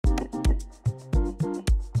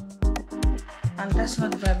and that's not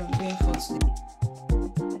the vibe I'm going for today.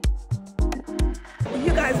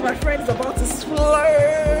 You guys, my friend is about to splurge.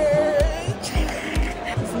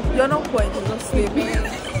 You're not quite, you're just sleeping.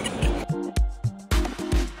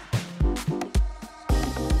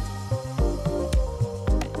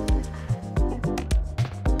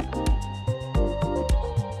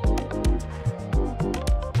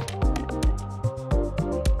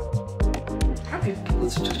 How do people go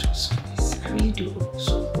to church on Sundays? I really do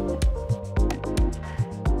also.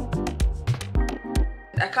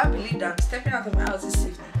 I can't believe that I'm stepping out of my house this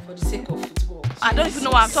evening for the sake of football. I don't even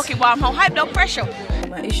know what I'm talking about. I'm on high blood pressure.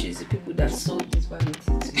 My issue is the people that sold this vanity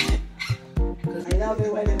to me. Because I love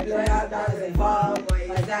it when the player does involved,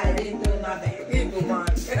 but I didn't do nothing. People, man.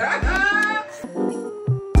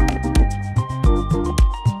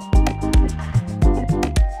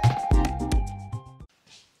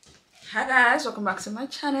 Hi guys, welcome back to my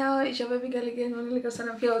channel. It's your baby girl again, MonnyLagos, and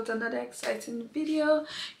I'm here with another exciting video.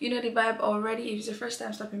 You know the vibe already. If it's your first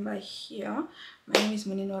time stopping by here, my name is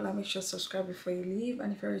Monny. Make sure to subscribe before you leave,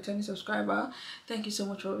 and if you're a returning subscriber, thank you so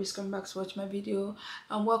much for always coming back to watch my video.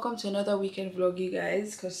 And welcome to another weekend vlog, you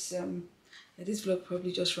guys, because this vlog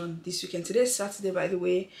probably just run this weekend. Today's Saturday, by the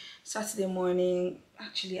way, Saturday morning,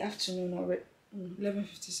 actually afternoon already,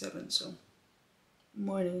 11:57, so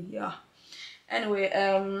morning, yeah. Anyway,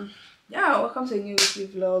 yeah, welcome to a new weekly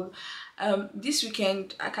vlog. This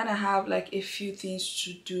weekend I kind of have like a few things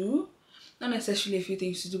to do, not necessarily a few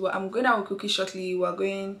things to do, but I'm going out with Cookie shortly. We're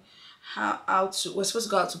going we're supposed to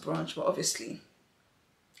go out to brunch, but obviously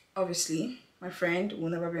my friend will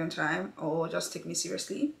never be on time or just take me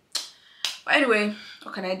seriously. But anyway,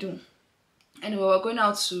 what can I do? Anyway, we're going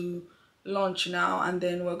out to lunch now, and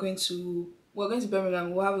then we're going to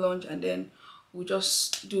Birmingham. We'll have lunch, and then we'll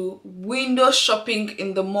just do window shopping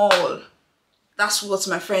in the mall. That's what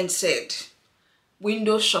my friend said.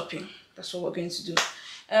 Window shopping. That's what we're going to do.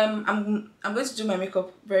 I'm going to do my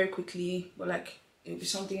makeup very quickly, but like it'll be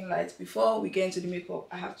something light. Before we get into the makeup,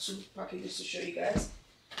 I have two packages to show you guys.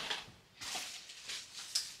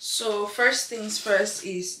 So first things first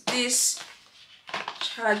is this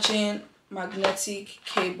charging magnetic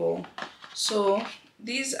cable. So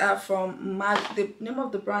these are from the name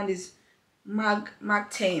of the brand is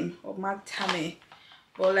magtame or magtame,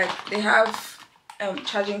 but like they have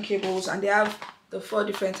charging cables, and they have the 4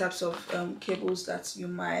 different types of cables that you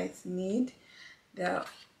might need. They're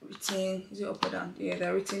written, is it up or down? Yeah,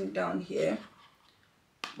 they're written down here,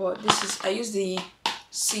 but this is, I use the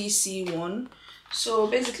CC one. So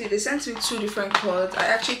basically they sent me 2 different cords. I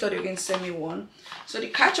actually thought they were going to send me one. So the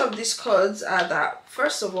catch of these cords are that,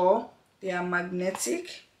 first of all, they are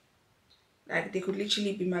magnetic. Like they could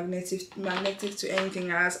literally be magnetic to anything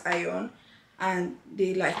that has iron, and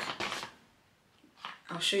they like,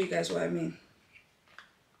 I'll show you guys what I mean.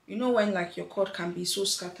 You know when like your cord can be so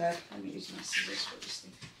scattered. Let me use my scissors for this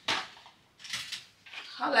thing.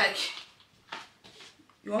 How like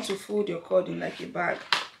you want to fold your cord in like a bag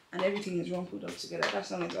and everything is rumpled up together.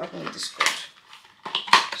 That's not going to happen with this cord.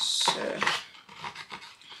 So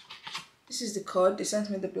this is the cord. They sent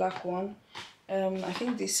me the black one. I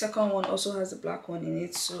think the second one also has the black one in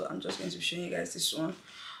it, so I'm just going to be showing you guys this one.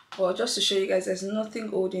 But just to show you guys, there's nothing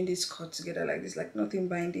holding this cord together like this, like nothing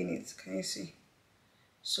binding it. Can you see?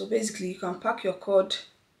 So basically you can pack your cord,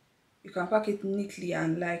 you can pack it neatly,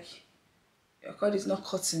 and like your cord is not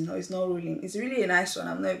cutting or it's not rolling. It's really a nice one,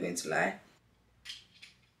 I'm not going to lie.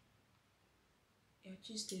 It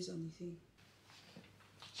just stays on the thing.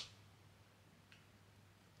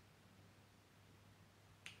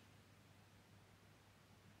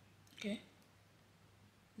 Okay,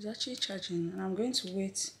 it's actually charging, and I'm going to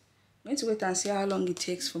wait and see how long it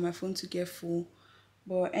takes for my phone to get full.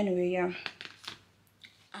 But anyway, yeah,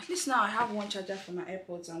 at least now I have one charger for my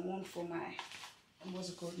AirPods and one for my what's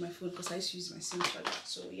it called, my phone, because I used to use my SIM charger.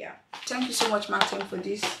 So yeah, thank you so much Martin for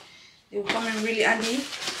this. They will come in really handy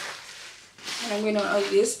when I'm going on all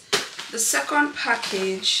this. The second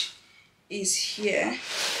package is here,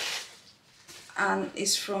 and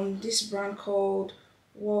it's from this brand called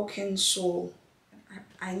Walking Soul.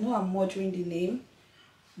 I know I'm murdering the name,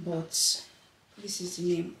 but this is the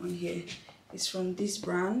name on here. It's from this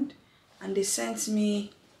brand, and they sent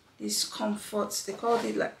me this comfort, they called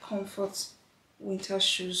it like comfort winter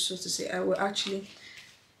shoes, so to say. I will actually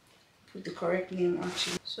put the correct name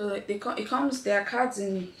actually. So it comes, there are cards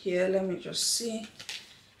in here. Let me just see.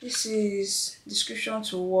 This is description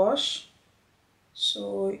to wash,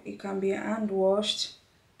 so it can be hand washed.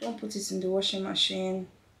 Don't put it in the washing machine,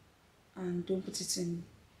 and don't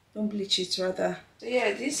bleach it rather. So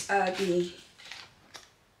yeah, these are the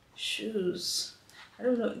shoes. I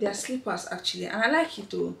don't know, they're slippers actually, and I like it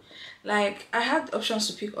though. Like I had options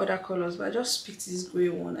to pick other colors, but I just picked this gray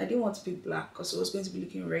one. I didn't want to pick black because it was going to be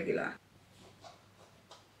looking regular.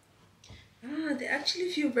 Ah, they actually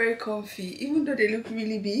feel very comfy, even though they look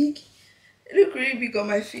really big. They look really big on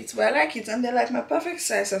my feet, but I like it, and they're like my perfect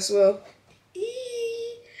size as well. Eee!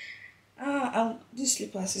 These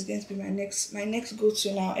slippers is going to be my next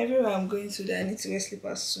go-to now. Everywhere I'm going to, I need to wear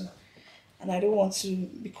slippers soon, and I don't want to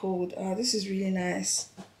be cold. This is really nice,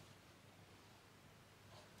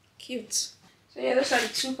 cute. So yeah, those are the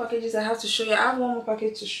two packages I have to show you. I have one more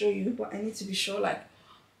package to show you, but I need to be sure like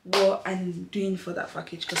what I'm doing for that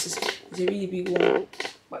package because it's a really big one.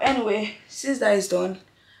 But anyway, since that is done,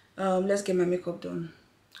 let's get my makeup done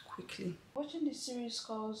quickly. Watching this series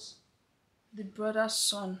called The Brother's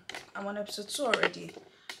Son. I'm on episode 2 already,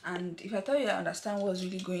 and if I tell you I understand what's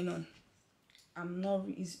really going on, I'm not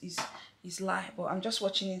is lie, but I'm just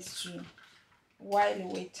watching it to while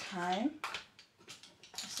away time.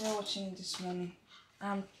 I started watching it this morning.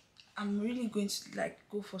 I'm really going to like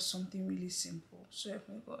go for something really simple. So help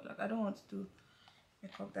me God, like I don't want to do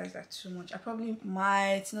makeup that is like too much. I probably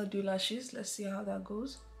might not do lashes. Let's see how that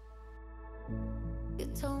goes. You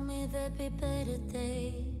told me there'd be better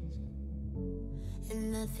days,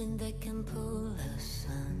 and nothing that can pull us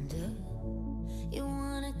under. You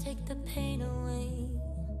wanna take the pain away,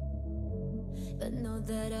 but know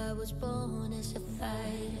that I was born as a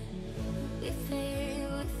fighter. We fade,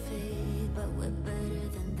 but we're better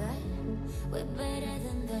than that. We're better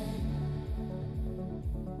than that.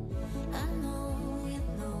 I know you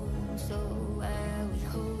know, so why are we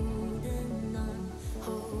holding on,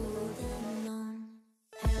 holding on?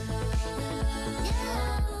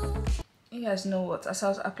 You guys know what? As I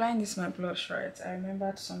was applying this my blush, right, I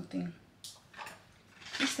remembered something.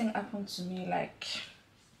 This thing happened to me like,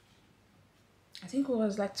 I think it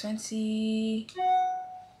was like 20,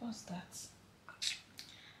 what's that?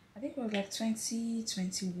 I think it was like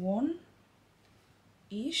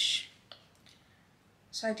 2021-ish.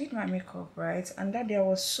 So I did my makeup, right? And that day I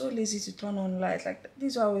was so lazy to turn on light. Like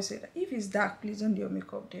this is what I always say, if it's dark, please don't do your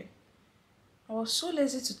makeup there. I was so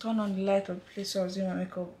lazy to turn on the light of the place where I was doing my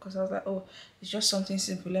makeup because I was like, oh, it's just something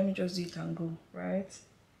simple. Let me just do it and go, right?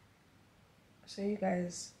 So you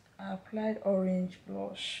guys, I applied orange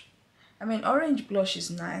blush. I mean, orange blush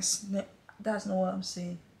is nice. That's not what I'm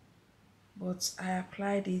saying. But I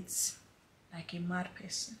applied it like a mad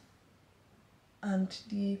person. And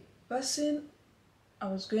the person I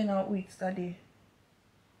was going out with that day,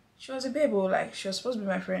 she was a babe, like she was supposed to be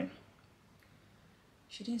my friend.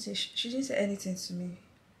 She didn't say anything to me.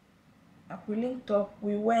 Like we linked up,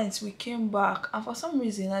 we went, we came back, and for some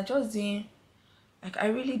reason I just didn't, like I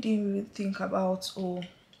really didn't really think about, oh,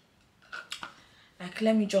 like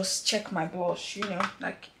let me just check my blush, you know,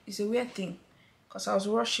 like it's a weird thing because I was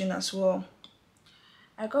rushing as well.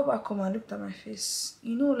 I got back home and looked at my face,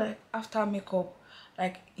 you know, like after makeup,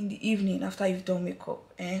 like in the evening after you've done makeup,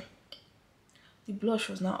 the blush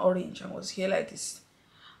was now orange and was here like this.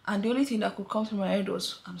 And the only thing that could come to my head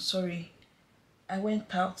was, I'm sorry, I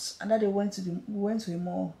went out, and that day we went to a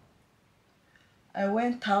mall. I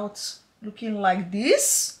went out looking like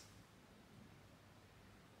this.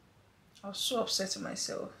 I was so upset with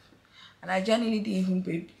myself, and I genuinely didn't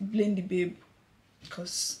even blame the babe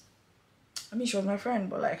because I mean she was my friend,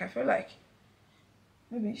 but like I felt like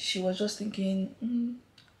maybe she was just thinking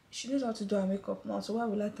she knows how to do her makeup now, so why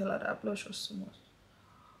would I tell her that blush was too much?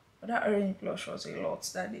 But that orange blush was a lot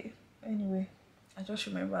that day. Anyway, I just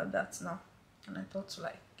remember that now, and I thought to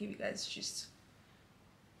like give you guys just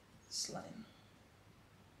slime.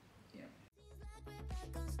 Yeah.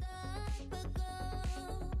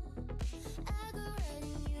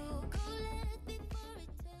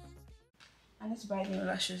 I need to buy new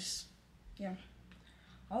lashes. Yeah.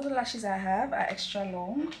 All the lashes I have are extra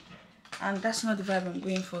long, and that's not the vibe I'm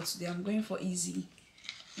going for today. I'm going for easy,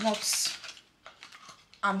 not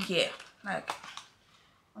I'm here. Like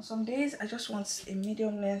on some days I just want a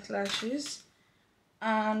medium length lashes,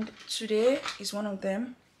 and today is one of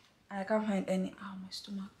them, and I can't find any. Oh, my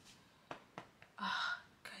stomach.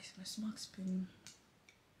 Guys, my stomach's spinning.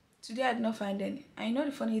 Today I did not find any. And you know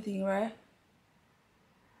the funny thing, right?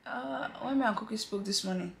 When me and Cookie spoke this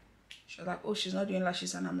morning, she was like, oh, she's not doing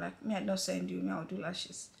lashes, and I'm like, me, I don't send you, me, I'll do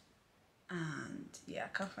lashes. And yeah, I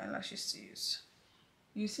can't find lashes to use.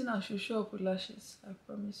 You see now, she'll show up with lashes, I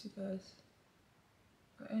promise you guys.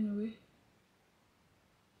 But anyway,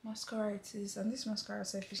 mascara it is, and this mascara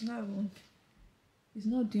self is not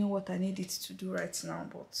doing what I need it to do right now,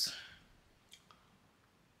 but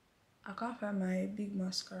I can't find my big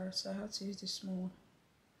mascara, so I have to use this small one.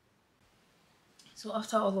 So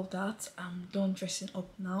after all of that, I'm done dressing up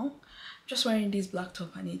now. I'm just wearing this black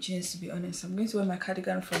top and a jeans, to be honest. I'm going to wear my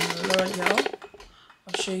cardigan from L'Oreal.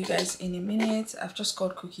 I'll show you guys in a minute. I've just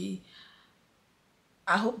called Cookie.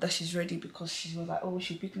 I hope that she's ready because she was like, oh,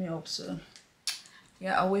 she picked me up. So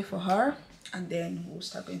yeah, I'll wait for her and then we'll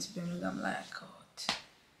start going to Birmingham. I'm like, God,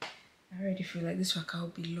 I already feel like this workout will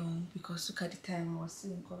be long because look at the time. I was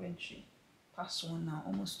still in Coventry. Past 1 now,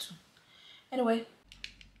 almost 2. Anyway,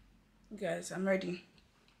 guys, I'm ready.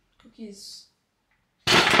 Cookies.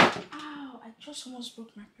 Ow, I just almost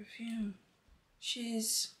broke my perfume. She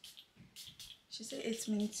said 8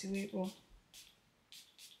 minutes away, but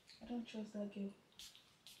I don't trust that girl.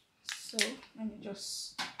 So let me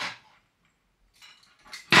just.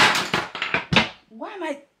 Why am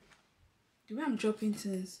I? The way I'm dropping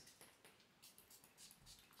things.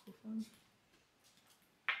 Go for me.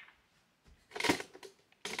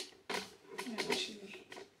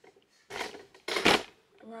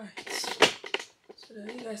 Right, so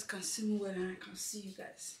that you guys can see me well and I can see you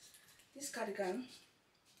guys. This cardigan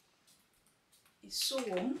is so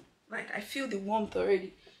warm, like I feel the warmth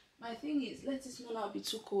already. My thing is, let it not be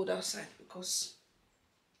too cold outside because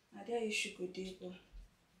now there you should go there, but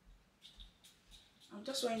I'm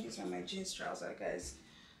just wearing this on my jeans trouser, guys.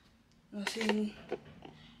 Nothing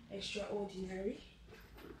extraordinary.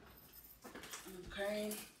 I'm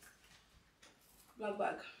carrying black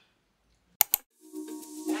bag.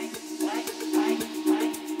 You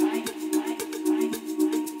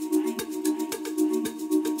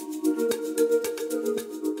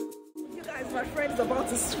guys, my friend's about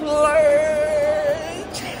to splurge.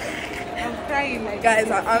 I'm crying, like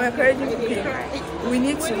guys. I'm encouraging you. We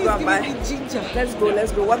need to go and buy. Let's go,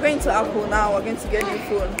 let's go. We're going to Apple now. We're going to get a new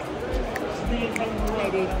phone.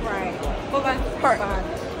 They cry.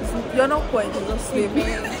 You're not point. You're just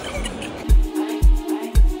sleeping.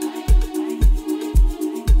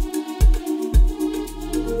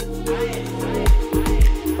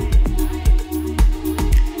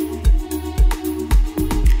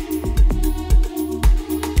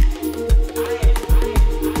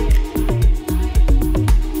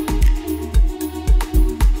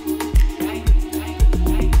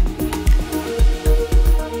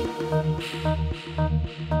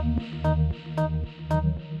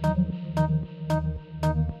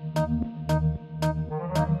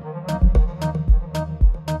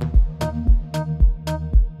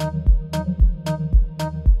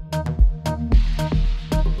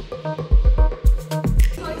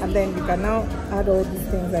 And then you can now add all these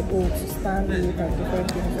things like to stand with and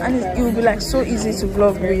different things. And it will be like so easy to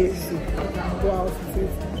vlog with. You can go out with it.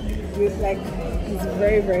 It's like it's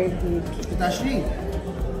very, very good.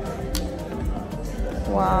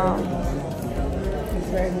 Wow. It's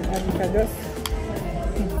very good. And you can just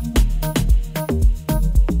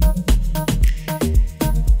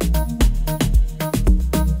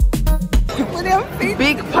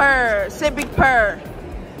big purr. Say big purr.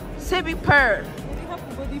 Say big purr.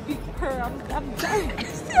 big purr. I'm dying.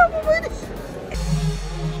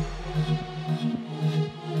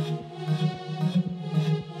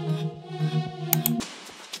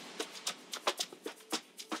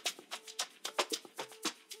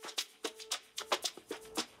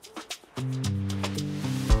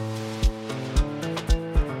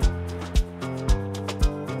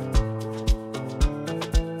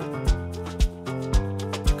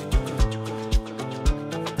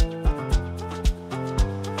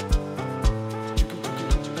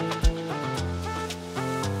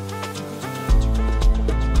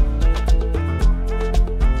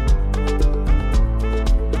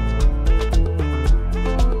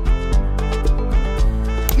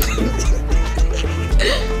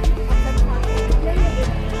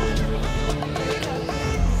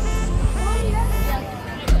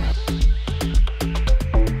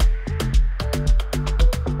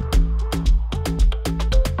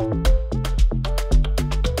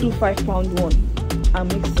 £5 one and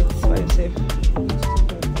mix it by yourself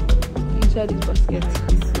inside this basket.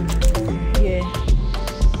 Yeah,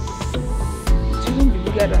 it shouldn't be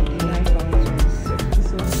bigger than the £9.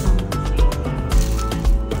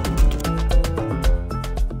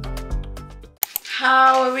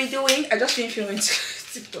 How are we doing? I just finished filming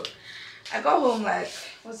TikTok. I got home like,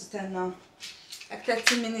 what's the time now? Like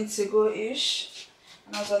 30 minutes ago ish,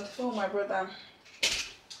 and I was on the phone with my brother.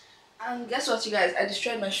 And guess what, you guys? I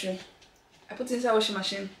destroyed my shoe. I put it inside washing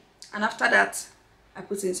machine, and after that, I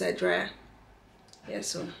put it inside dryer. Yeah,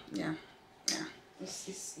 so yeah,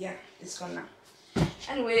 it's gone now.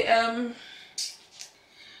 Anyway,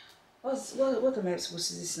 what am I supposed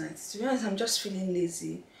to do this night? To be honest, I'm just feeling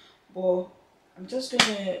lazy, but I'm just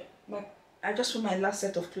gonna I just put my last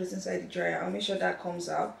set of clothes inside the dryer. I'll make sure that comes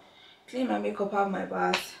out. Clean my makeup, have my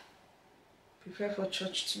bath. Prepare for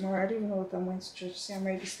church tomorrow. I don't even know what I'm going to church. See, I'm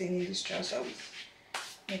already staying in this trouser with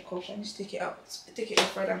makeup. I need to take it out. Take it out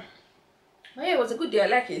further. But yeah, it was a good day. I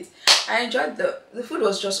like it. I enjoyed the food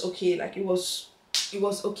was just okay. Like it was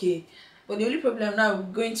okay. But the only problem now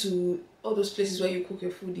going to all those places where you cook your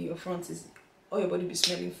food in your front is all your body be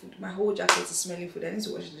smelling food. My whole jacket is smelling food. I need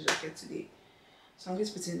to wash the jacket today. So I'm going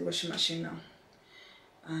to put it in the washing machine now.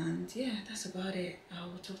 And yeah, that's about it. I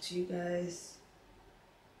will talk to you guys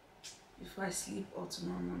before I sleep or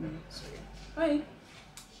tomorrow morning. So yeah, bye.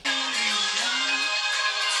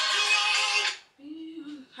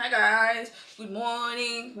 Hi guys, good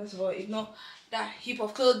morning. First of all, ignore that heap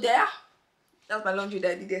of clothes there. That's my laundry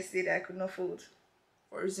that I did yesterday that I could not fold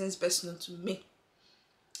for reasons personal to me.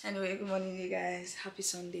 Anyway, good morning you guys. Happy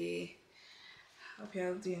Sunday. Hope you're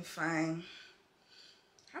all doing fine.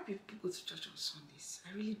 Happy people go to church on Sundays.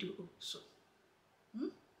 I really do hope so.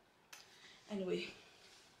 Anyway,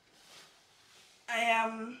 I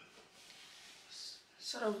am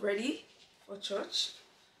sort of ready for church.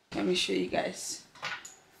 Let me show you guys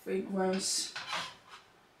fragrance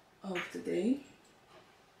of the day.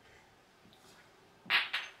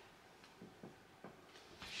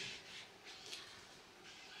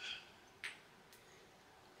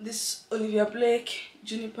 This Olivia Blake,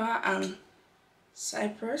 juniper and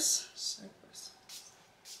cypress.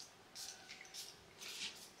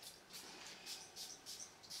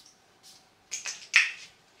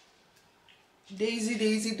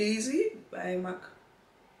 Daisy by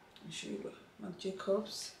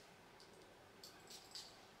magtamecables.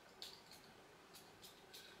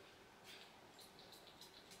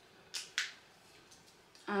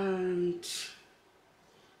 And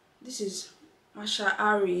this is Masha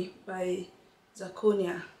Ari by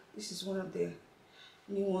Zakonia. This is one of the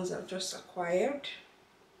new ones I've just acquired.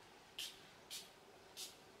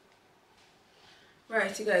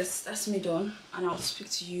 Right, you guys, that's me done, and I'll speak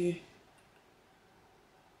to you.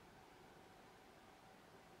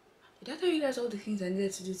 Did I tell you guys all the things I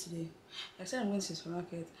needed to do today? I said I'm going to the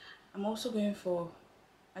supermarket. I'm also going for,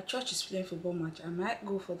 my church is playing football match. I might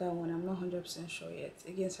go for that one. I'm not 100% sure yet.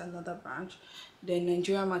 Against another branch. The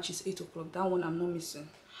Nigeria match is 8 o'clock. That one I'm not missing.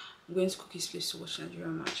 I'm going to Cookie's place to watch Nigeria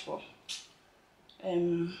match for.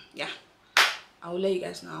 Yeah. I will let you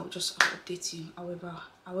guys know. I'll just update you.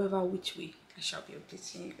 However which way I shall be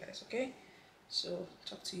updating you guys. Okay. So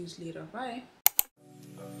talk to you later. Bye.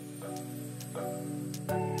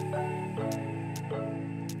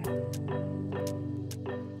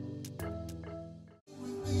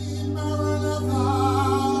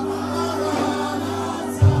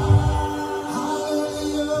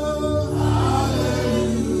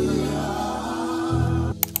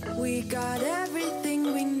 We got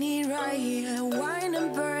everything we need right here. Wine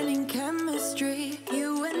and burning chemistry.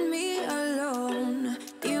 You and me alone.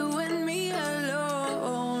 You and me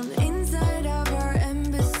alone. Inside of our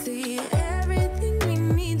embassy. Everything we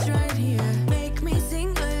need right here. Make me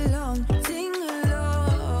sing along. Sing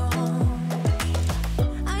along.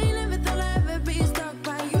 I never thought I'd ever be stuck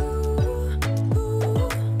by you.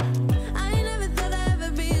 I never thought I'd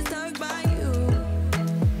ever be stuck by you.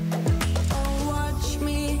 Oh, watch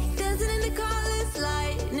me dancing in the colors,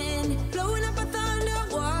 lightning, blowing up a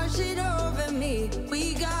thunder, wash it over me.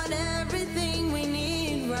 We got everything we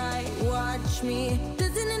need, right? Watch me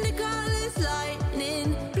dancing in the colors,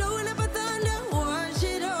 lightning, blowing up a thunder, wash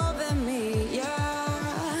it over me.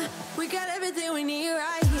 Yeah, we got everything we need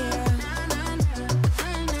right here.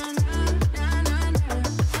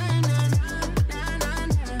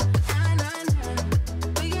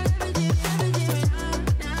 We got everything.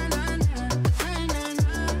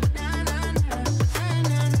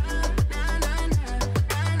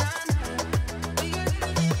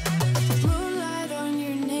 Moonlight on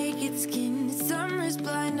your naked skin, summer's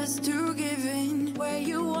blind us to give in. Where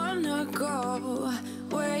you wanna go,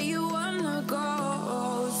 where you wanna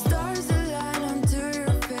go. Stars align onto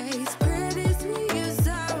your face, pretty sweet your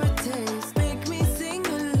sour taste. Make me sing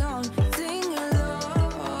along, sing along.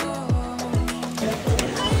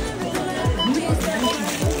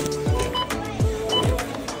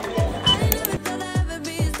 I never thought I'd ever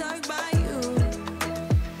be stuck by you.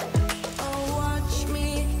 Oh, watch me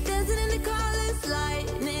dancing in the colors,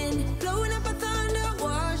 lightning, blowing up a thunder,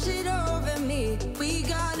 wash it over me. We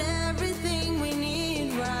got everything we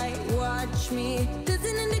need, right? Watch me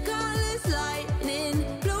dancing in the colors, lightning,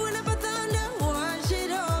 blowing up a thunder, wash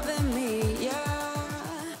it over me.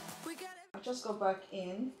 Yeah, we got I just got back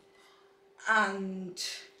in and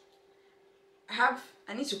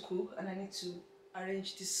I need to cook and I need to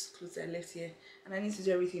arrange these clothes I left here, and I need to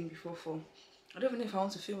do everything before 4. I don't even know if I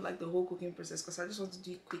want to film like the whole cooking process because I just want to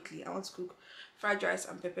do it quickly. I want to cook fried rice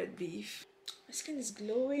and peppered beef. My skin is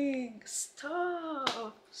glowing. Stop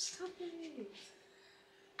it.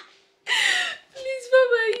 Please, bye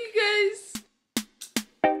bye, you guys.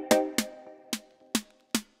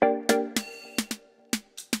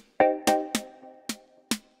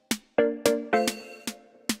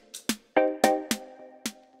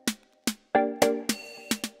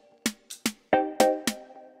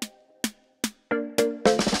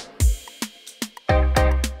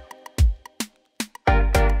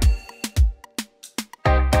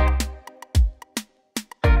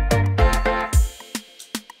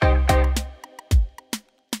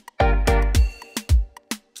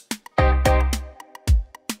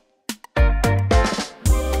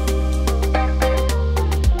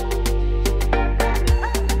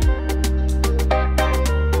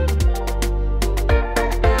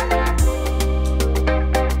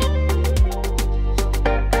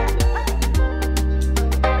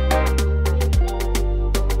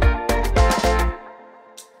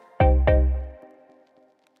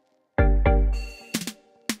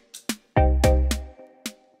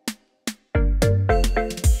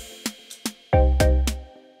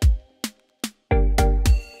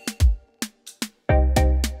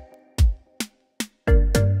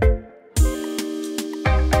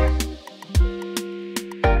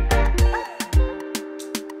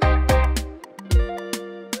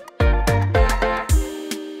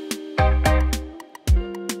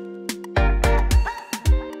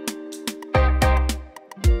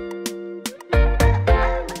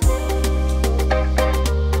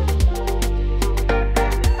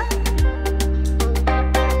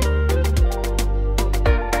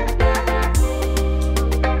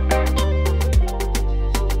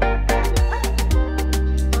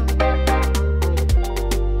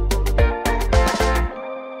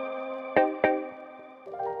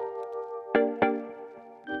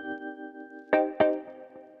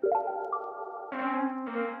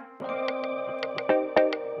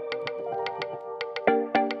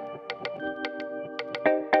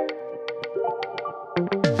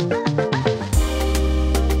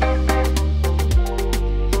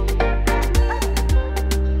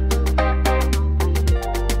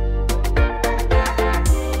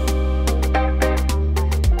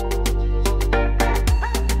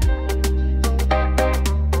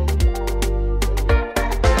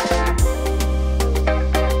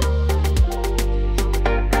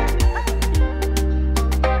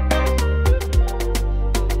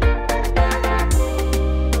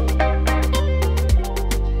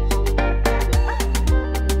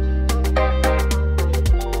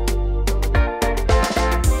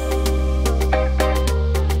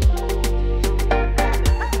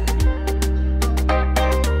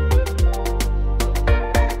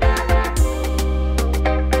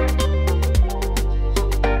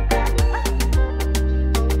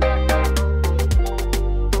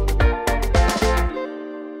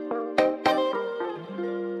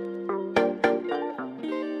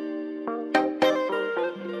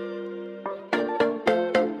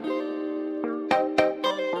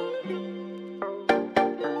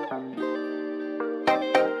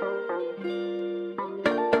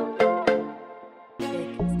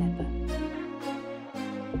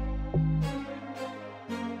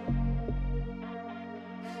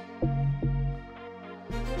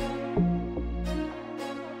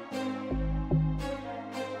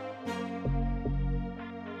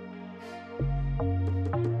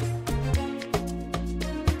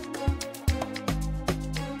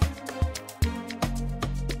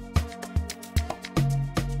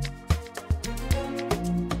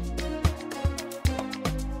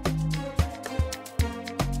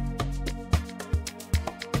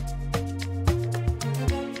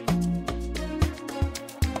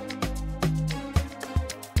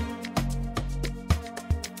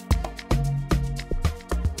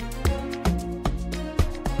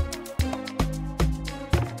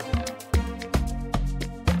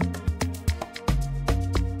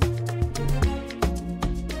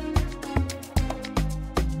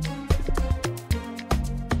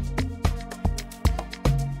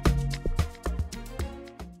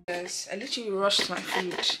 guys, I literally rushed my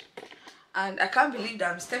food and I can't believe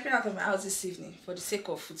that I'm stepping out of my house this evening for the sake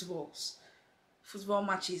of football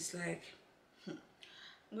matches. Like I'm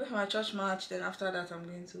going for my church match, then after that I'm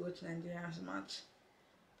going to watch Nigerians match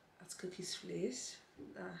at Cookie's place.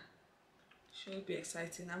 Should be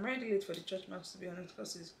exciting. I'm already late for the church match, to be honest,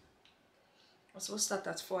 because it was supposed to start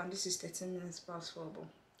at 4 and this is 13 minutes past 4, but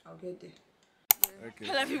I'll get there. Okay.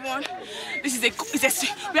 Hello everyone.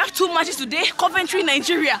 We have 2 matches today. Coventry,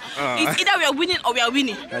 Nigeria. It's either we are winning or we are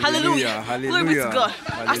winning. Hallelujah. Glory be to God.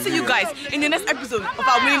 I'll see you guys in the next episode of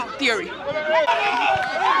our winning theory.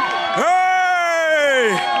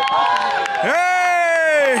 Hey! Hey!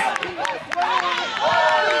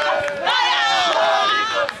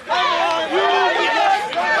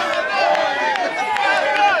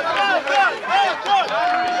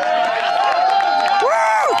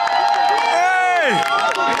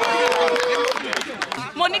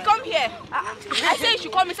 Monny, come here. I say you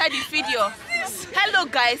should come inside the video. Hello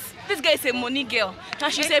guys, this girl is a Monny girl. Now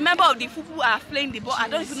she's a member of the people who are playing the ball. I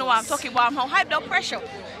don't even know what I'm talking about. I'm hyped up pressure.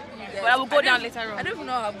 But I will go down later on. I don't even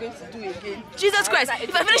know what I'm going to do again. Jesus Christ,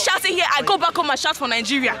 if I finish shouting here, I go back home and shout for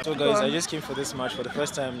Nigeria. So guys, I just came for this match for the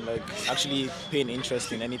first time, like actually paying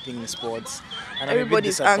interest in anything in sports. And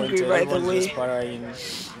Everybody's angry right away. Everyone's just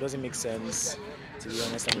partying. It doesn't make sense. To be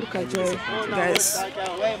honest, look at Joy, guys.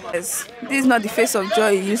 Yes. This is not the face of Joy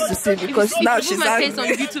you used to see because now she's angry. Face on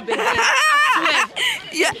YouTube again,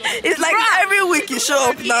 yeah, it's like every week you show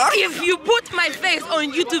up now. If you put my face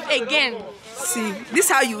on YouTube again, see, this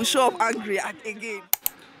is how you show up angry again.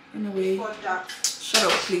 Anyway, shut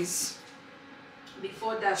up, please.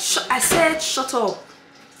 Before that, I said shut up.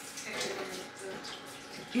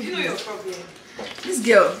 You know your problem. This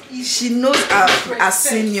girl, she knows her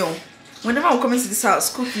senior. Whenever I'm coming to this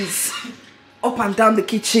house, cook is up and down the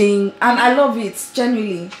kitchen, and I love it,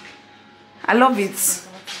 genuinely. I love it.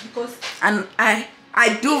 Because and I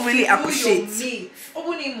do really appreciate. You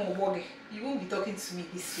won't be talking to me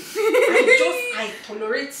this way. I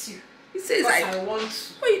tolerate you. He says I want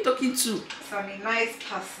to. Who are you talking to? Because I'm a nice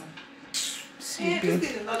person. This thing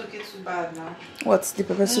is not looking too bad now. What's the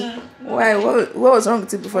pepper soup? Why? What was wrong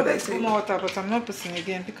with it before that? I more water, but I'm not putting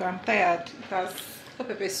again because I'm tired. Because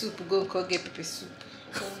pepper soup, go get pepper soup.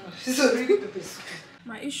 So really pepper soup.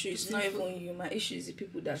 My issue is not even you. My issue is the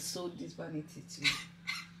people that sold this vanity to me.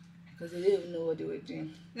 Because they didn't even know what they were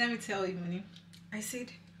doing. Let me tell you, Monny. I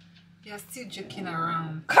said, you're still joking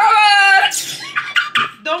around. Come on!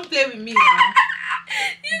 Don't play with me now.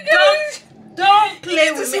 Don't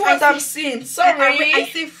play with me. What I'm seeing. Sorry. I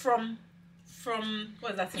say from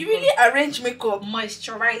what's that? You really arrange makeup.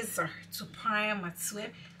 Moisturizer to primer to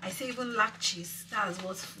it. I say even lashes. That's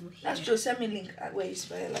what's full here. That's true. Send me a link where you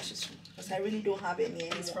spell your lashes from. Because I really don't have any.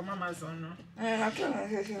 It's from Amazon, no? I'll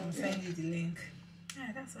send you the link.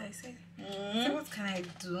 Yeah, that's what I said. So what can I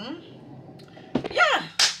do? Yeah.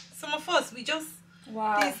 Some of us, we just,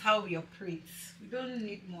 this is how we operate. We don't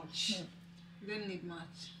need much. We don't need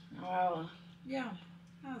much. Wow. Yeah.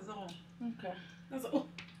 That's all. Okay. That's all.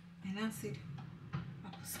 And I said,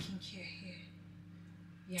 I'll put skincare here.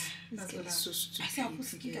 Yeah. That's what so stupid. I said, I'll put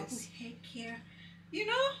skincare, I'll put hair care. You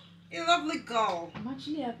know? A lovely girl. I'm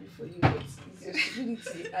actually happy for you. It's your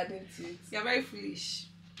stupidity adding to it. You're very foolish.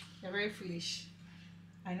 You're very foolish.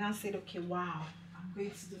 I now said, okay, wow, I'm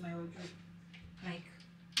going to do my wardrobe like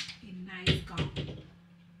a nice gown.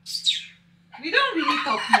 We don't really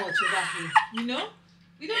talk much over here, you know?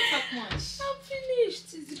 We don't talk much. I'm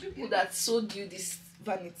finished. It's the people that sold you this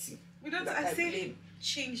vanity. We don't. I say,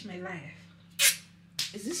 change my life.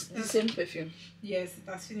 Is this the same perfume? Yes, it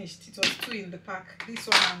has finished. It was 2 in the pack. This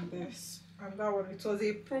one and this and that one. It was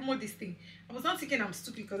a promo. This thing. I was not thinking I'm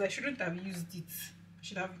stupid because I shouldn't have used it. I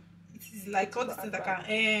should have. It is like all these things that can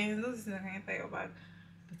those things that can enter your bag.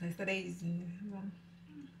 But I started using one.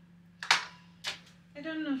 I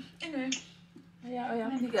don't know. Anyway.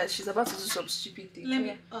 Yeah. You guys, she's about to do some stupid thing. Let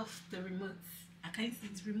me off the remote. I can't see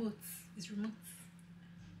it's remote. It's remote.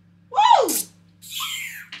 Whoa!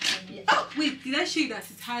 Oh wait, did I show you that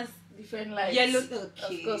it has different lights? Yellow.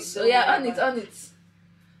 Okay. Of course. So yeah, on it.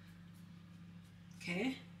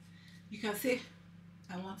 Okay. You can say,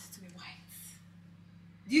 I want it to be white.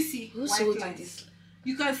 Do you see? Who white sold lights? This?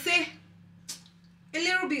 You can say a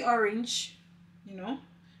little bit orange. You know.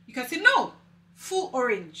 You can say no, full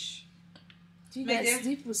orange. Do you guys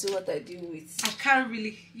people see what I deal with? I can't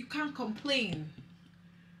really. You can't complain.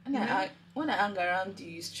 When I hang around you,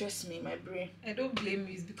 you stress me in my brain. I don't blame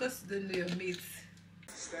you. It's because you don't know your mates.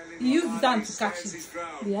 You use them to catch it.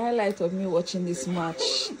 The highlight of me watching this match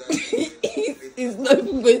is not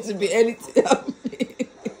even going to be anything happening.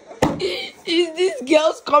 Is this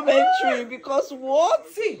girl's commentary? Because what?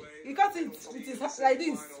 See, you got it. It is like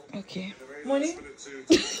this. Okay. Money.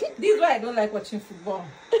 This is why I don't like watching football.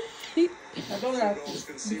 I don't like it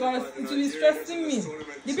because it will be stressing me.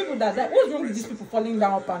 The people that what's wrong with these people falling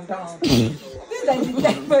down up and down? This is like the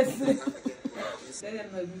type person. Let them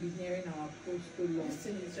not even be hearing our approach too long.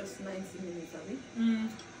 It's just 90 minutes, have we?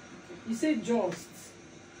 You say just.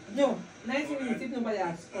 No, 90 minutes. If nobody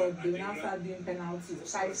has scored, they will now start doing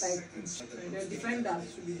penalties. 5 side each. The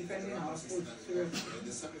defenders should be defending our post.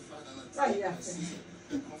 Why are you asking?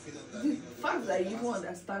 The fact that you won't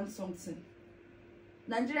understand something.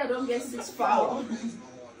 Nigeria don't get 6 fouls.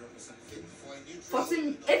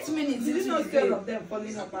 8 minutes. Did you know 12 of them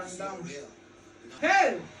falling up and down?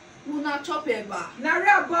 Hey! Who not chop ever?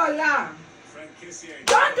 Naria Bola!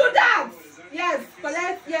 Don't do that! Yes,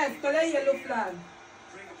 collect yellow flag.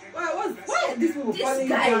 Why are these people falling This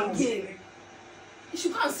guy down? again. He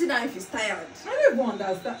should go and sit down if he's tired. I don't even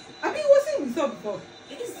understand. I mean, what's it we saw before?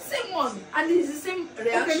 It's the same one, and it's the same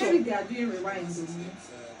reaction. Okay, maybe they are doing rewind.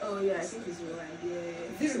 Oh yeah, I think it's rewind.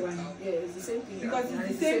 Yeah. Is it rewind? Yeah, it's the same thing. Because it's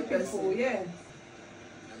the same people, yeah.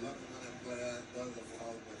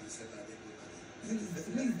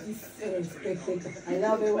 I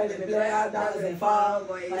love it when the player doesn't fall,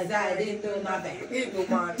 but I didn't do nothing. Wait.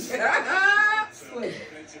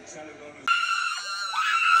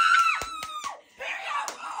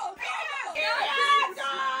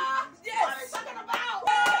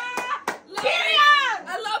 I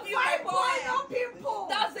love you, my boy.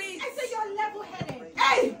 That's it. I say you're level-headed.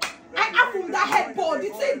 Hey, I am from that headboard.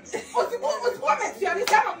 It's it. What's what makes you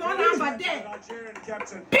understand? I'm not over there. Period.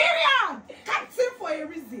 Captain for a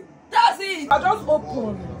reason. That's it. I just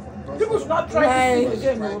open. People should not try to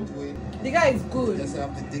again. The guy is good.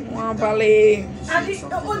 One ballet.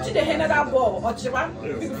 And onto the hand of that ball, Ochiba,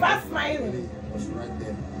 with fast smiling.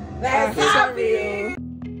 Let's have it.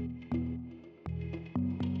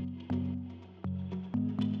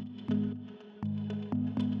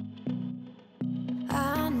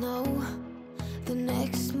 I know the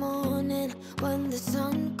next morning when the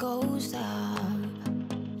sun goes up,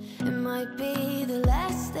 it might be the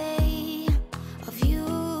last day of you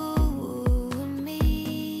and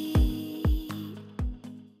me.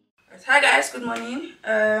 Hi guys, good morning.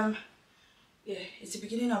 Yeah, it's the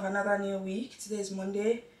beginning of another new week. Today is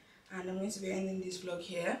Monday, and I'm going to be ending this vlog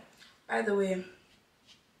here. By the way,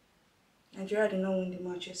 Nigeria did not win the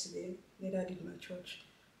match yesterday. Neither did my church.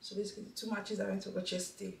 So basically, the 2 matches I went to watch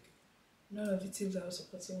yesterday, none of the teams I was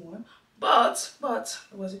supporting won. But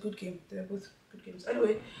it was a good game. They were both good games.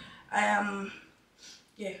 Anyway, I'm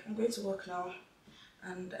going to work now,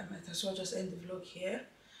 and I might as well just end the vlog here.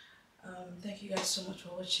 Thank you guys so much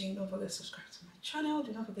for watching. Don't forget to subscribe to my channel.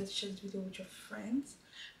 Do not forget to share this video with your friends.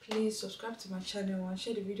 Please subscribe to my channel and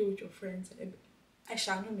share the video with your friends. I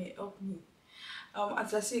shall know may help me.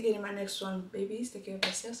 Until I see you again in my next one, babies, take care of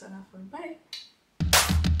yourselves and have fun. Bye.